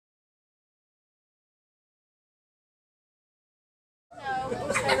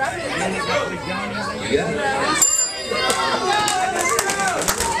You got it?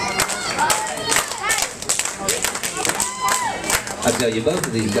 I tell you, both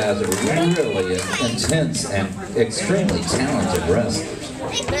of these guys are really intense and extremely talented wrestlers.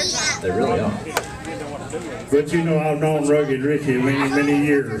 They really are. But you know, I've known Rugged Richie many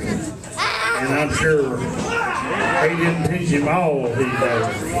years, and I'm sure he didn't teach him all he knows.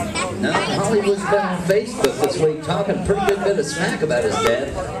 No, Hollywood's been on Facebook this week talking a pretty good bit of smack about his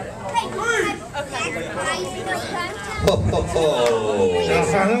dad. Ho, ho, ho.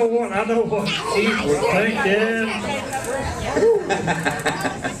 I know what Keith was thinking.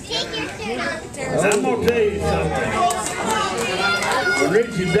 I'm gonna tell you something. When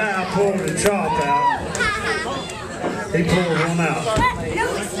Richie Dye pulled the chop out, he pulled one out.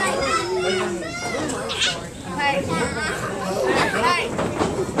 Hey,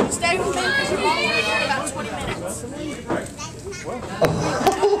 stay with me because you're only here about 20 minutes.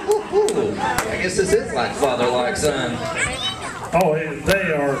 I guess this is like father, like son. Oh,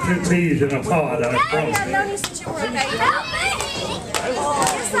 they are two peas in a pod, I promise you. I've known you since you were a baby.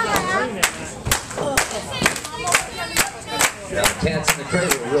 Now, the cats in the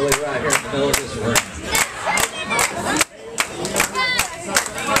cradle are really right here in the middle of this room.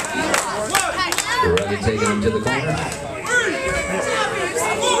 Rugged taking him to the corner.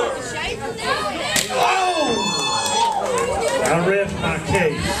 I rest my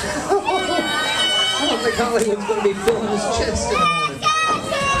case. I don't think Hollywood's going to be filling his chest in the morning.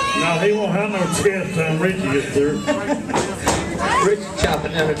 No, he won't have no chest on Richie gets through. Richie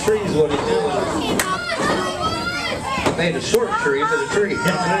chopping down a tree is what he's doing. He made a short tree, but a tree. I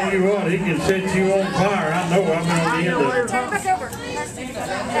tell you what, he can set you on fire. I know I've been on the end of it. Turn it back over.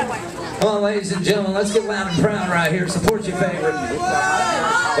 That way. Come on, ladies and gentlemen, let's get loud and proud right here. Support your favorite.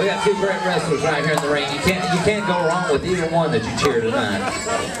 We got two great wrestlers right here in the ring. You can't go wrong with either one that you cheer tonight.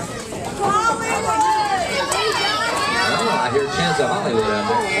 Oh, I hear chants of Hollywood out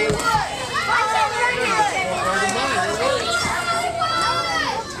there.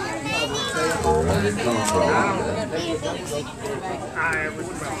 Rugged control. Hey.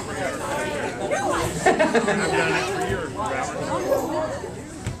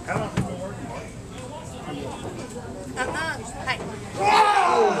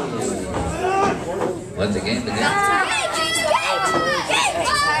 Let the game begin.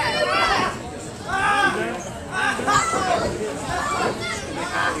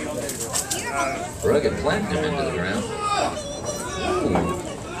 Rugged planted him into the ground.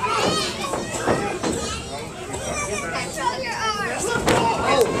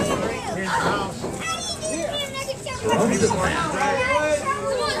 Throw him to the ground.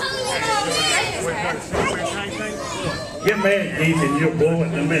 Get mad, Keith, and you'll blow it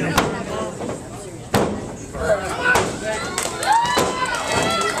in a minute.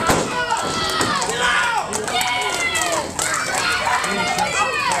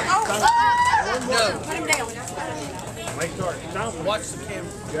 Watch the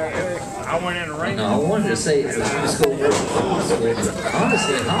camera. I went in the ring. No, I wanted to say it was new school versus old school, but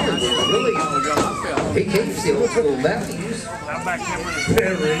honestly, Hollywood really, he keeps the old school values. I'm back there with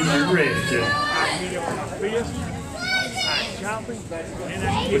Very arrested.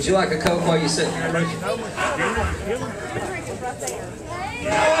 Would you like a Coke while you're sitting here, Richie? It wouldn't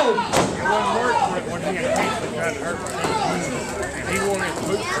work when he had Keith that tried to hurt me. And he wore his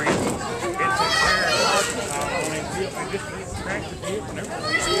boot print. It's a pair of Arkansas on his hip. And just cracked his hip and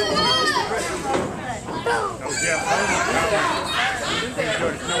everything. So Jeff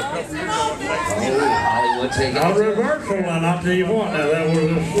Hollywood taking A reversal, and I'll tell you what, now that was a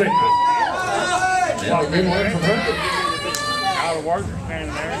slicker. Yeah, it didn't work for Rugged. all the workers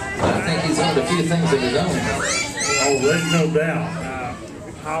standing there. I think he's owned a few things of his own. Oh, there's no doubt.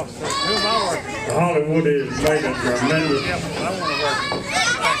 Hollywood has made a tremendous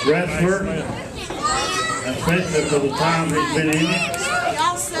wrestler, especially for the time he's been in it.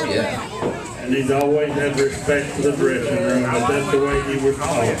 Yeah. And he's always had respect for the dressing room, but that's the way he was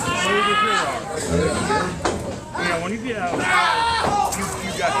taught. Yeah, when you get out, you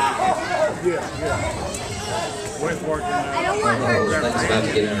got to, with working. Things about to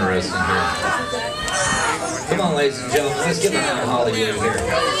get interesting here. Come on, ladies and gentlemen, let's get behind Hollywood here. We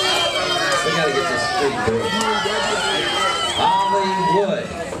got to get this street through. Hollywood.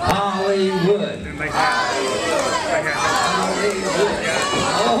 Hollywood.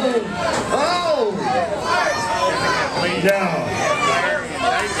 Oh! Down.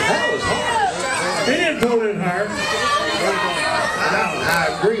 That was hard. He didn't pull it hard.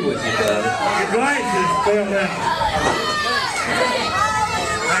 I agree with you, bud. The glasses fell out.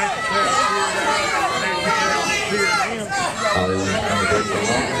 Hollywood trying to break the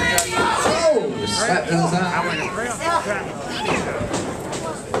law. Right to the I side. went to trail trying to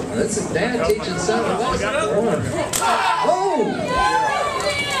This is Dad teaching son a lesson. Oh!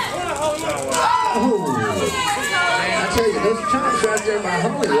 Oh! I tell you, those chops right there by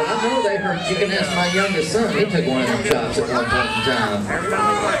Hollywood, I know they hurt. You can ask my youngest son. He took one of them chops at one point in time. every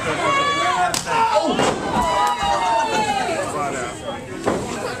time we worked with them.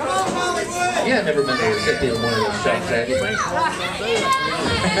 Yeah, I've never been able to sit in one of those chops, have you?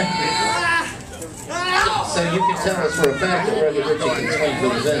 So you can tell us for a fact that Rugged Richie can swing for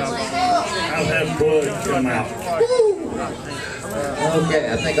the fences. I've had blood come out. Okay,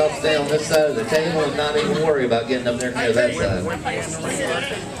 I think I'll stay on this side of the table and not even worry about getting up there near that side. 50-50.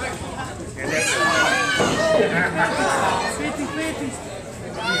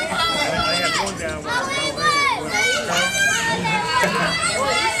 They had one down with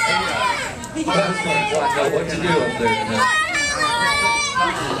That's going to know what to do up there tonight.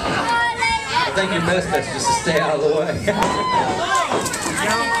 I think your best bet is just to stay out of the way.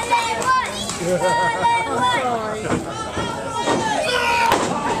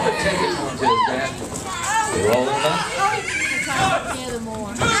 Take it on to his dad. Roll him up.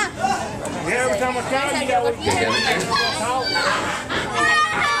 Yeah, every time I try to go,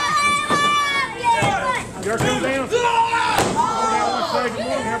 you're coming down. I want to say good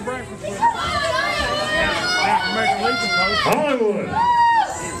morning, have breakfast with you. After making a leaping post. Hollywood.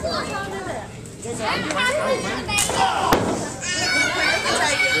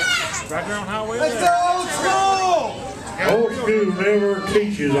 Right there on Highway. Let's go old school! Old school never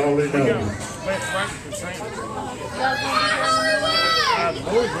teaches all they know. Best breakfast in St. The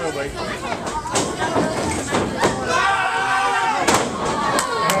boys will be.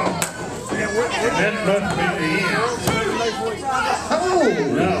 That must be the end. Oh!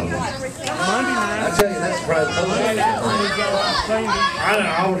 No. Monday night. I tell you, that's probably the most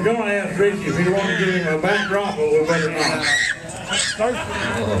I was going to ask Richie if he wanted to give him a back drop, but we better not. Thursday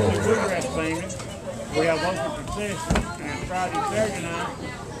night, we do bluegrass singing. We have local concession, and Friday, Saturday night,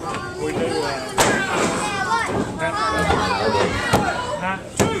 we do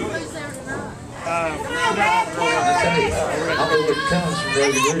I tell you, Hollywood comes from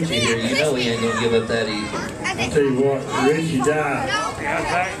Rugged Richie here. You know he ain't going to give up that easy. I'll tell you what, Richie died. yeah,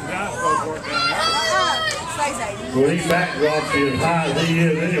 Zach and Josh both work down there. Well, he back drops you as high as he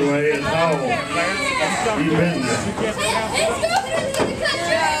is anyway, and all. You've been there. You kept the house up.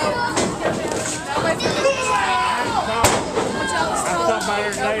 I stopped by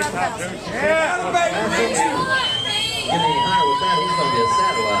there today and talked to him. Yeah, baby! Get any higher with that, he's going to be a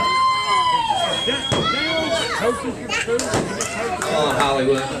satellite. Coaches for school. Come on,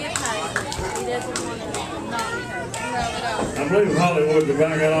 Hollywood. I believe Hollywood's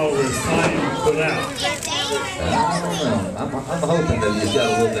about got all this claims put out. I don't know. I'm hoping that he's got a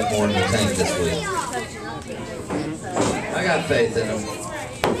little bit more in the tank this week. I got faith in him.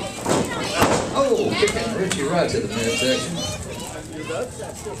 Oh, kicking Richie right to the midsection.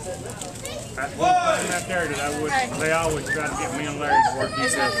 That's one thing out there that I would, they always try to get me and Larry to work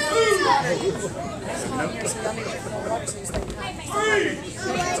each other.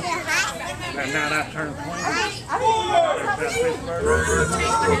 And now that I turned 20.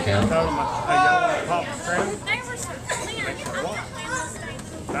 Will count. Told them, hey, y'all want to pop the crown?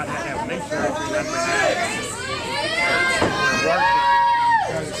 I had to have knee surgery.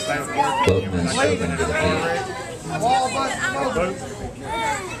 I'd been Boatman struggling to the feet. I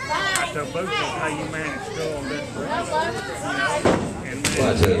told Boots, how you manage school on this road. Well,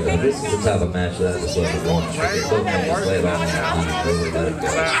 I tell you, this is the type of match that I just love to watch. Boatman is laid on the line and really let it go.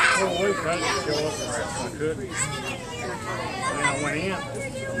 About 4 weeks, I didn't show up for it. I couldn't. And then I went in.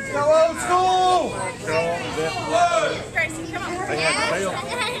 Go old school! Show up and they had the bell.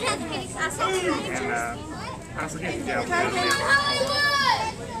 And I forget the gal. But I don't know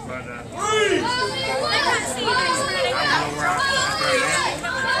where I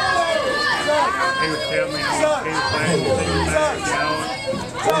he was telling me he was playing with these back, you know.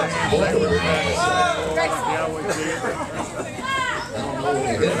 They were like he always did.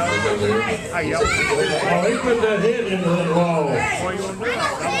 Hey, y'all. Oh, he put that head into that wall. What do you want to do? I'm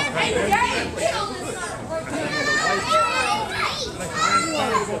going to take that.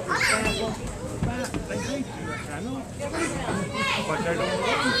 They beat you, I know. But they're doing it.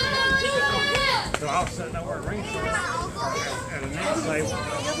 So I was sitting over at ringside at a next table.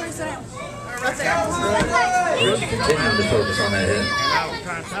 Richie continuing to focus on that hit. And I was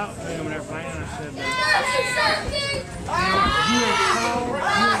trying to talk to him and everything, and I said, you ain't called, you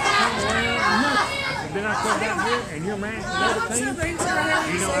ain't come around, nothing. I said, then I come down here and you're man from the other team.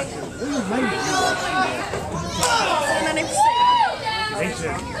 You know, I said, who made you watch that? He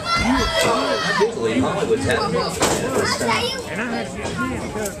said, I do believe Hollywood's having it this time. and I had to get him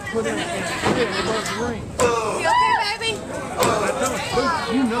to put him in above the ring. You okay, baby? I told him, Boots,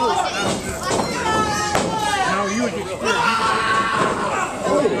 you know that I don't do it. No, you would get scared.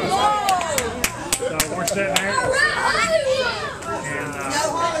 So we're sitting there, and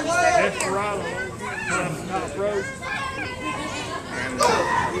Desperado comes top rope, and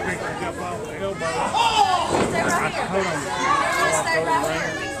Victor jumped off the elbow. I told him,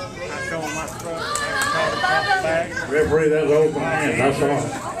 I told him my truck, I called him back. Referee, that's open hand, I saw it.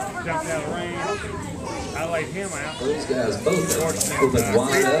 Jumped out of the ring. I laid him out. Those guys both have been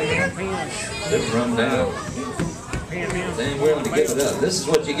wide up and they've run down. They ain't willing to give it up. This is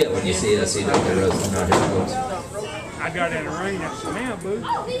what you get when you see SCW wrestling out here, folks. I got in the ring and I said, man, Boo, you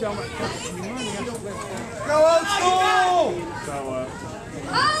talking about costing me money? I said, let's Go old school! So,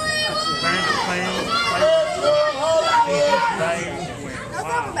 Brandon playing,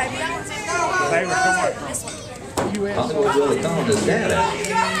 wow. They were coming from US. Hollywood really calling his dad out.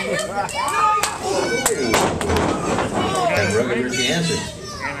 And Rugged Richie answers.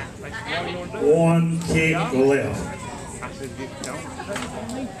 And I said, what are you going to do? One kick left. I said, just don't touch on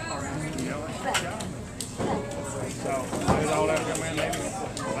me. You know, so, they was all out there, man, they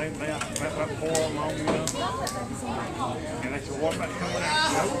about 4 of them on, you know. And they said, what about coming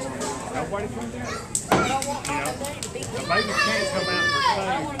out? Nope. Nobody comes out. You know, the babies can't come out for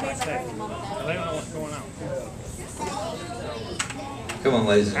stage like that. They don't know what's going on. Come on,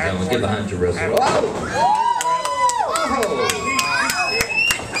 ladies and gentlemen, get behind your wrestler.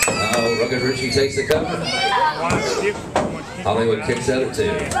 Oh, Rugged Richie takes the cover. Hollywood kicks at it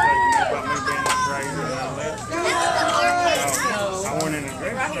too.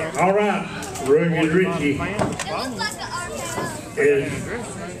 All right, Rugged Richie is,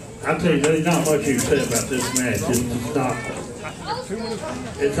 I tell you, there's not much you can say about this match. It's not,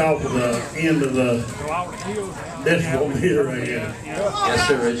 it's off of the end of the decibel meter right here. Yes,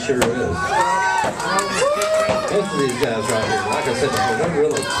 sir, it sure is. Both of these guys right here, like I said before, they're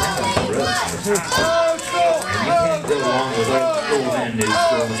really talented wrestlers. And you can't go along with old school and new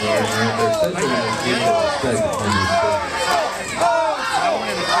school in the ring. There's such a mutual respect between these two.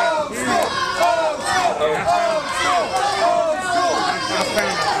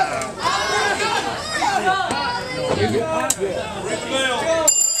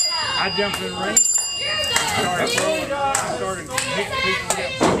 I jumped in the ring. I started hitting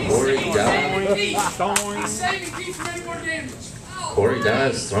people. Corey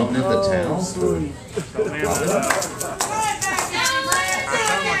dies thrown in the towel.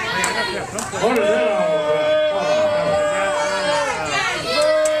 What is that all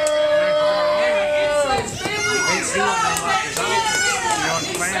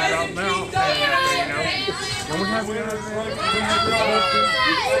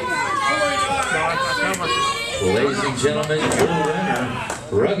Well, ladies and gentlemen, your winner,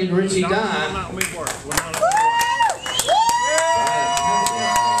 Rugged Richie died. I'm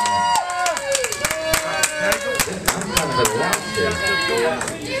kind of at a loss here.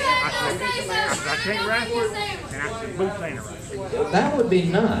 I can't wrestle, and I said, Boots ain't a wrestler. That would be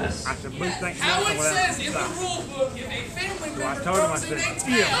nice. I said, Boots ain't nothing without the stop. So I told him, I said,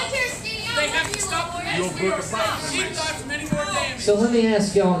 They have to stop you'll book a boxing match. So let me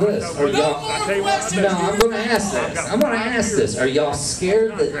ask y'all this. Are y'all... I tell you what, No, I'm going to ask this. I'm going to ask this. Are y'all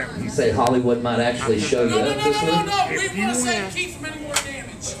scared that, you say, Hollywood might actually show you up this week? We want to save Keith from any more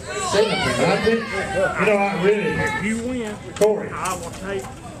damage. Say nothing. You know, I really, if you win, Corey, I will take,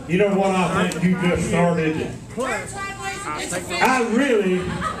 you know what I think you just started? plus, I'll take my I really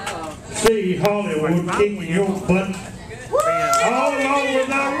see Hollywood kicking your butt all over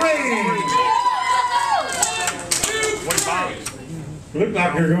the ring. one box. Look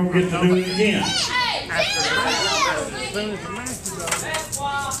like you're going to get to do it again. After the match, as soon as the match is over,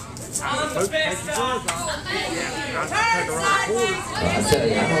 I will take the gloves off, and I'll take a roll of quarters. I tell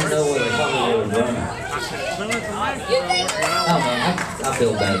you, I don't know whether Hollywood would run. I said, as soon as the match is over, when I don't know. I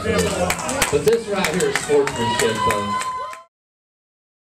feel bad for this one. But this right here is sportsmanship, folks.